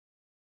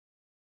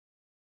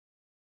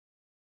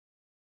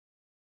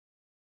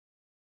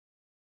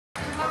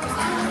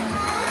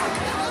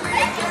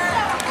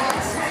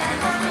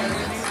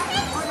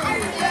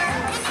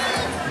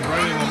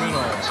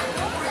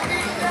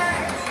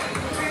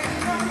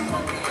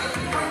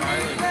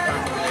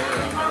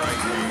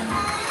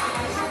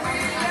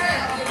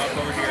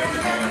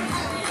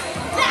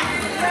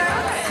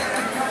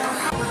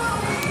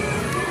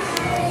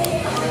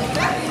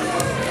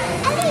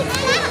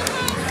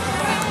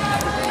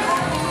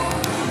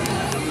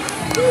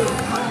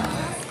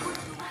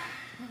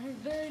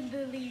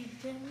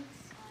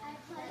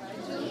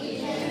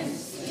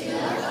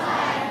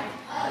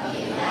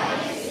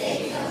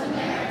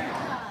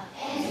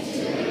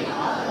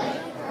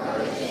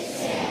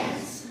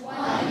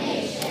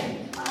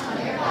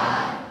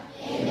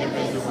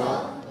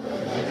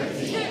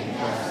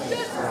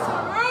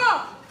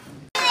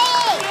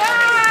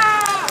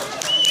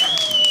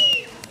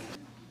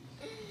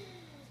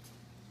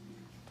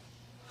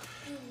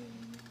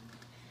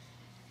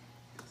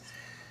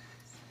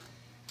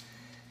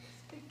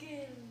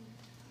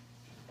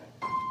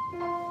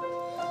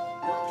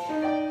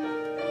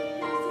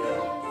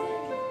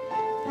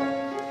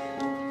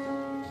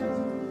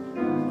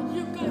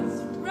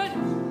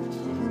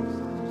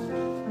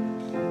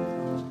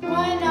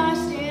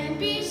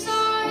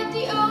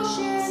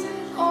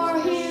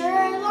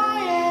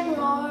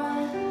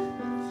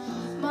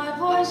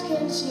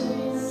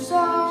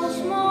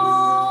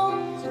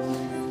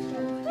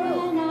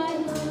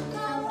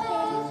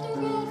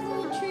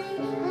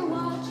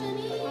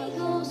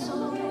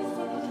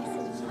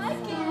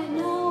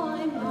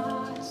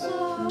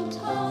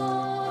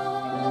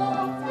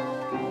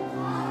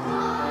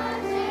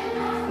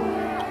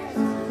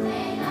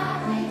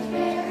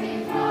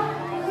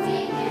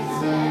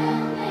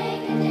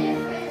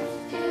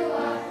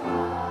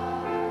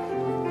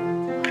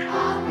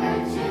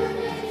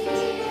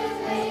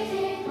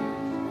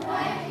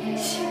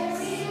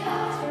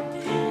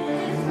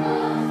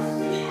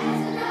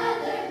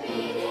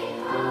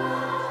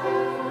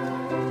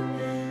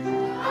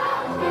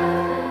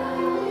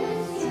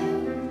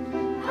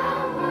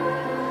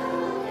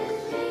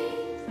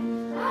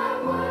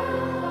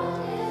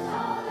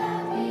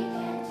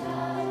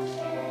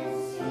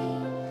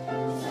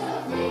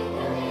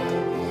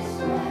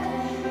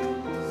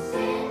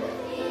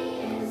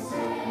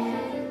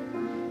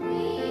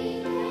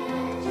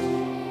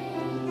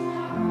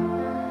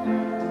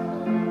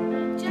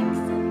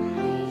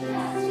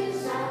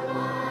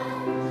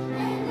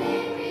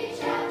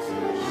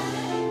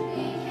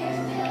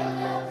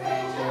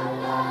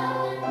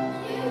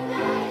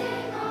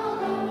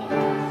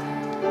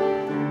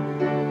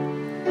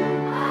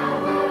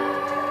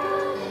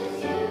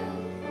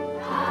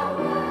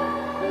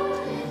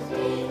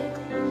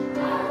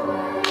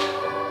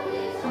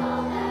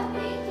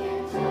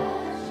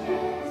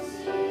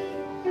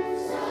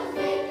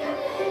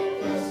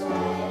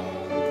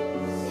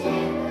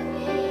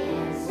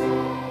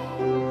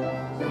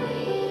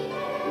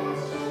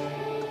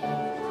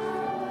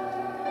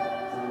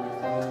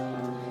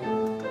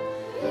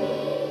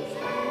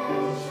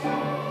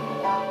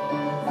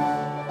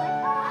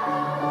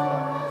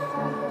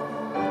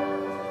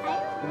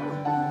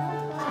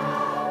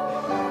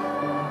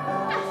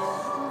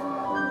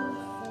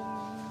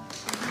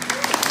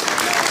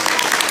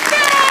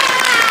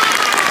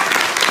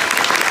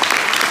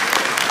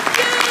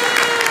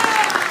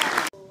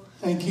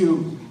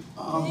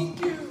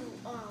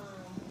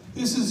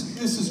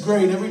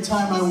great. Every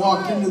time I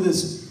walk into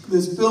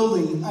this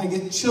building, I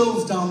get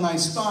chills down my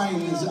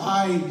spine as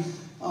I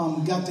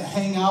got to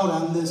hang out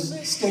on this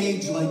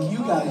stage like you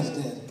guys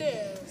did.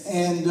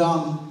 And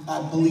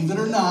believe it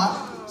or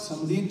not,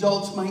 some of the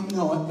adults might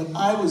know it, but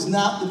I was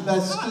not the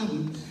best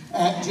student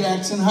at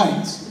Jackson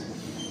Heights.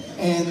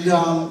 And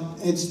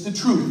it's the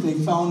truth. They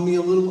found me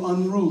a little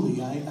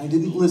unruly. I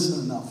didn't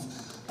listen enough.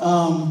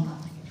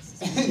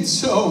 And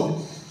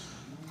so,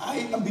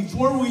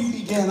 before we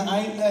begin,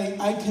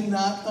 I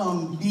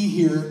cannot be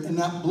here and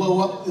not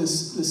blow up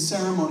this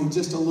ceremony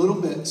just a little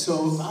bit.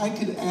 So if I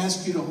could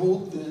ask you to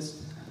hold this.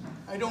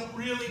 I don't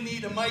really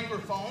need a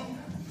microphone.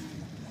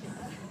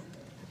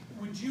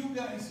 Would you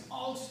guys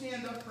all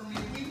stand up for me?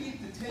 We need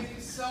to take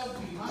a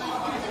selfie.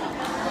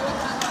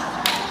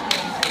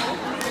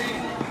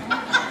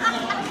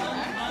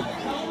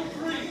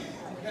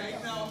 Okay,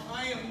 now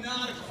I am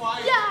not a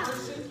quiet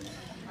person.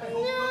 I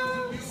hope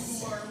those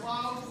of you who are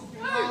loud will be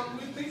loud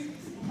with me.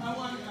 I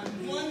want on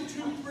 1,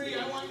 2, 3,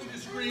 I want you to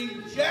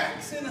scream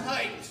Jackson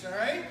Heights, all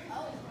right?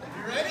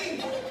 You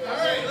ready? All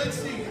right, let's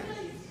see.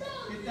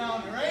 Get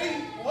down, all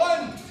right?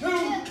 1,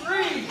 2,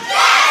 3.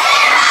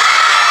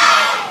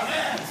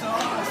 That's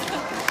awesome.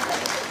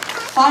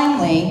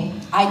 Finally,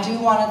 I do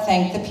want to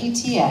thank the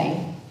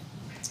PTA.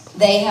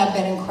 They have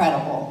been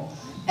incredible,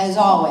 as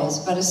always,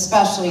 but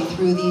especially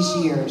through these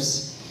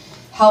years,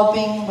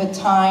 helping with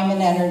time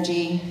and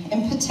energy.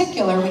 In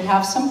particular, we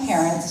have some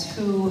parents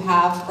who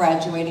have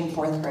graduating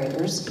 4th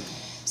graders.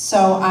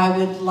 So I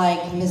would like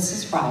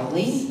Mrs.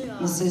 Riley,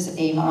 Mrs.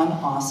 Avon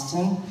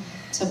Austin,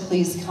 to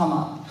please come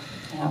up.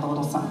 I have a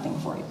little something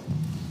for you.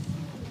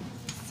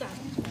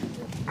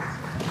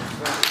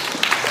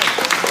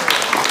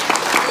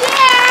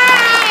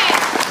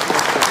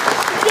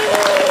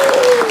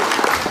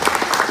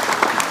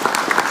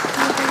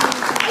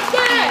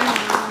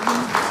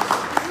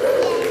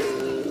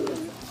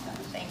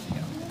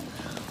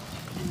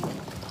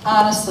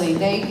 Honestly,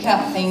 they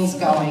kept things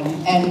going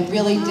and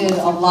really did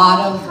a lot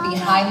of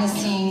behind the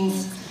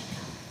scenes,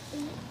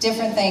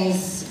 different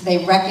things.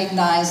 They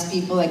recognized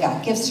people, they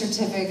got gift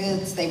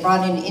certificates, they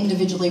brought in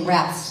individually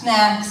wrapped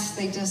snacks,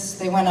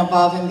 they went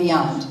above and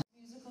beyond.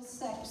 Musical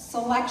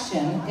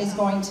selection is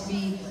going to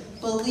be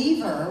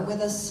Believer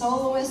with a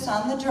soloist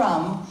on the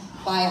drum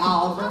by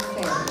Oliver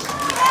Ferry.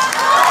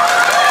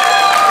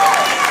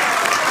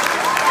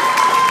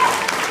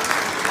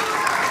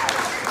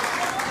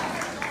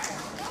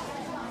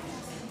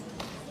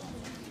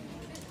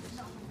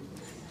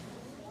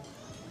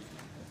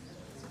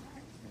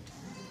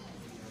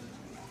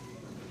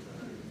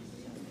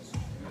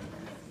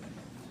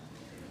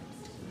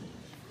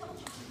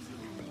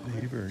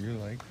 Believer, you're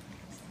like.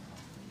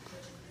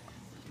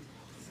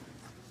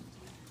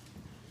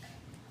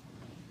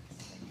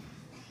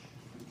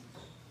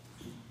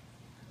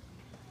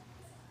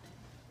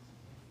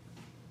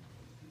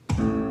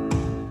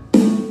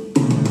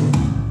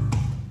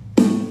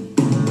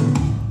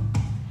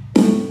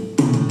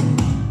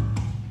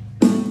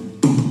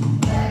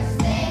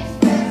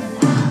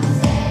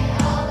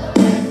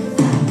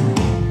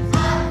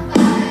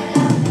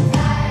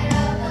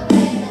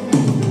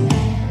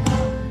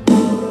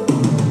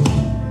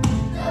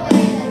 The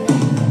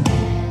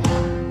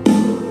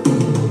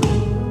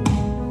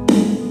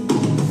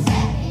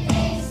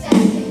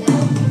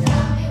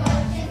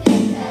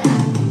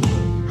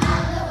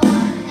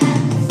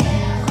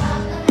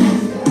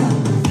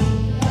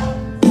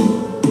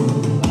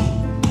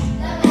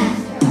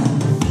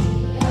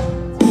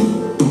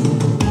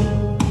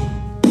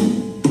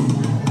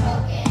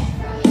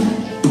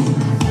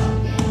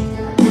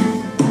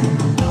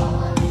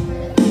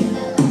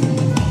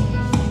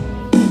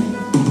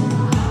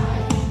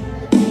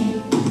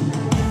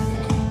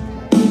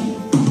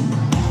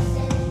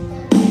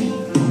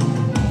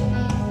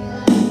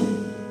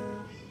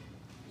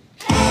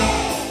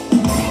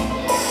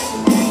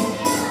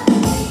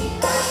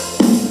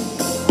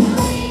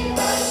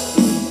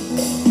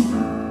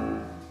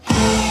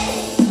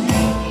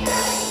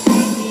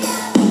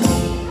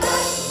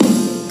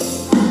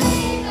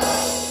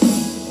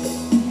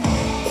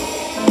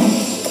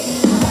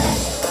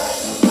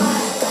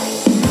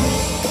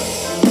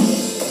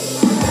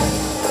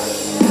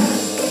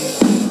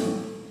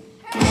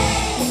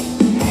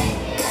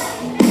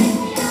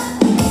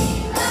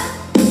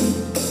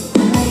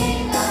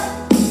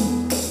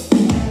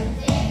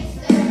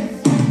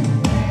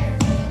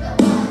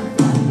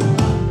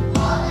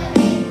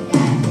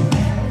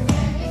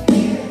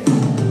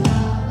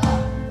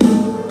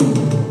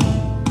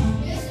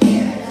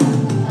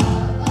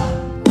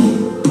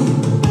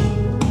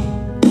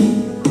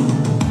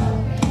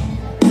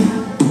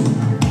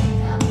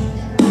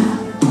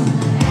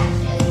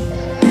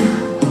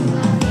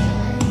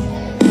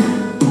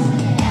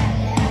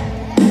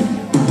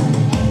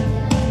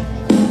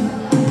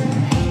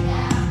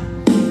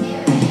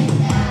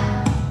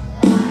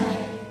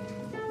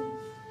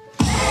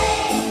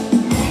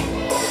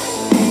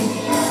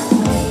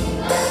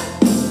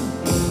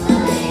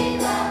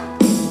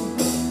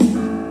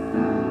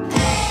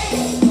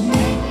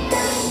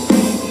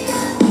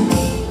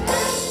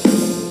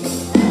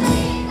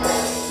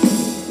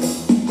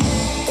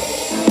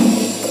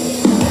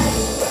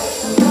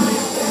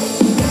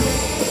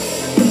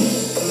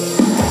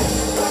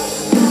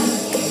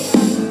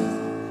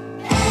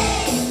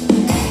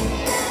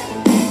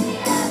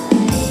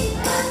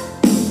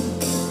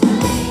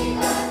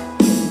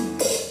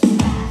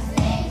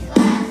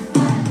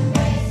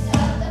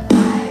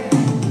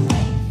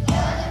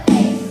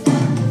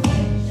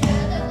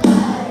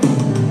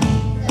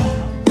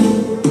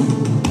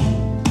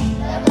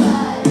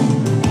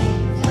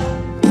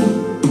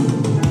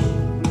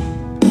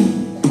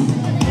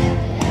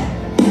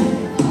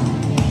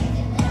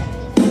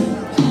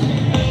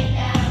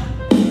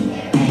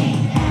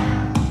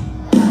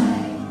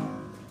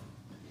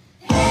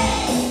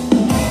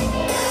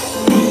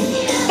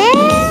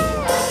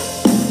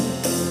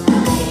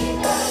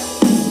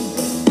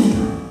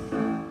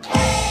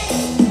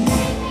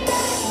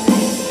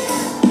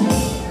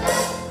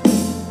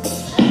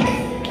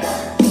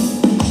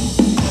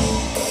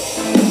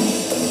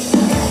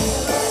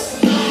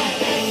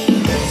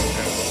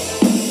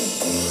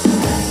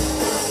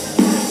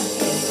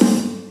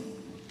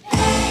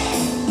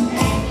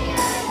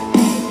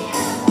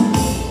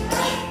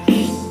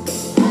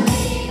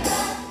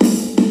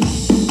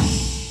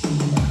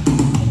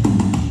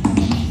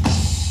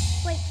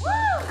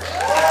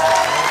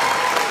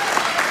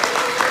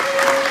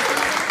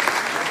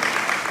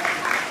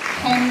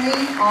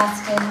Henry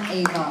Austin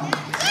Avon.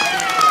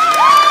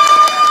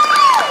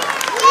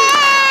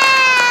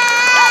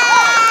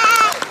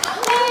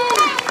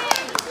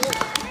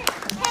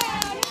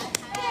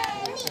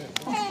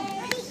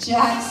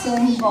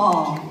 Jackson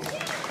Ball.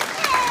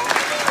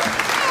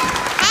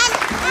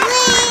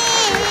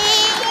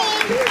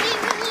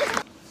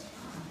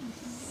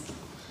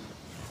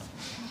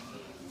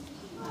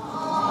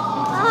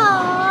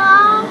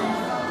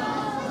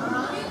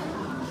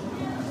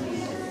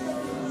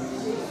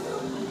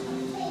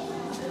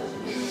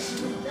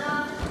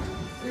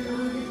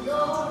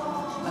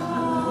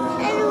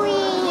 Henry.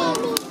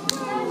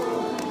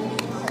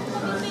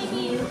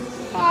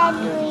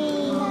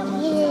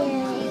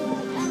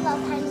 I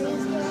love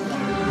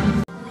Henry.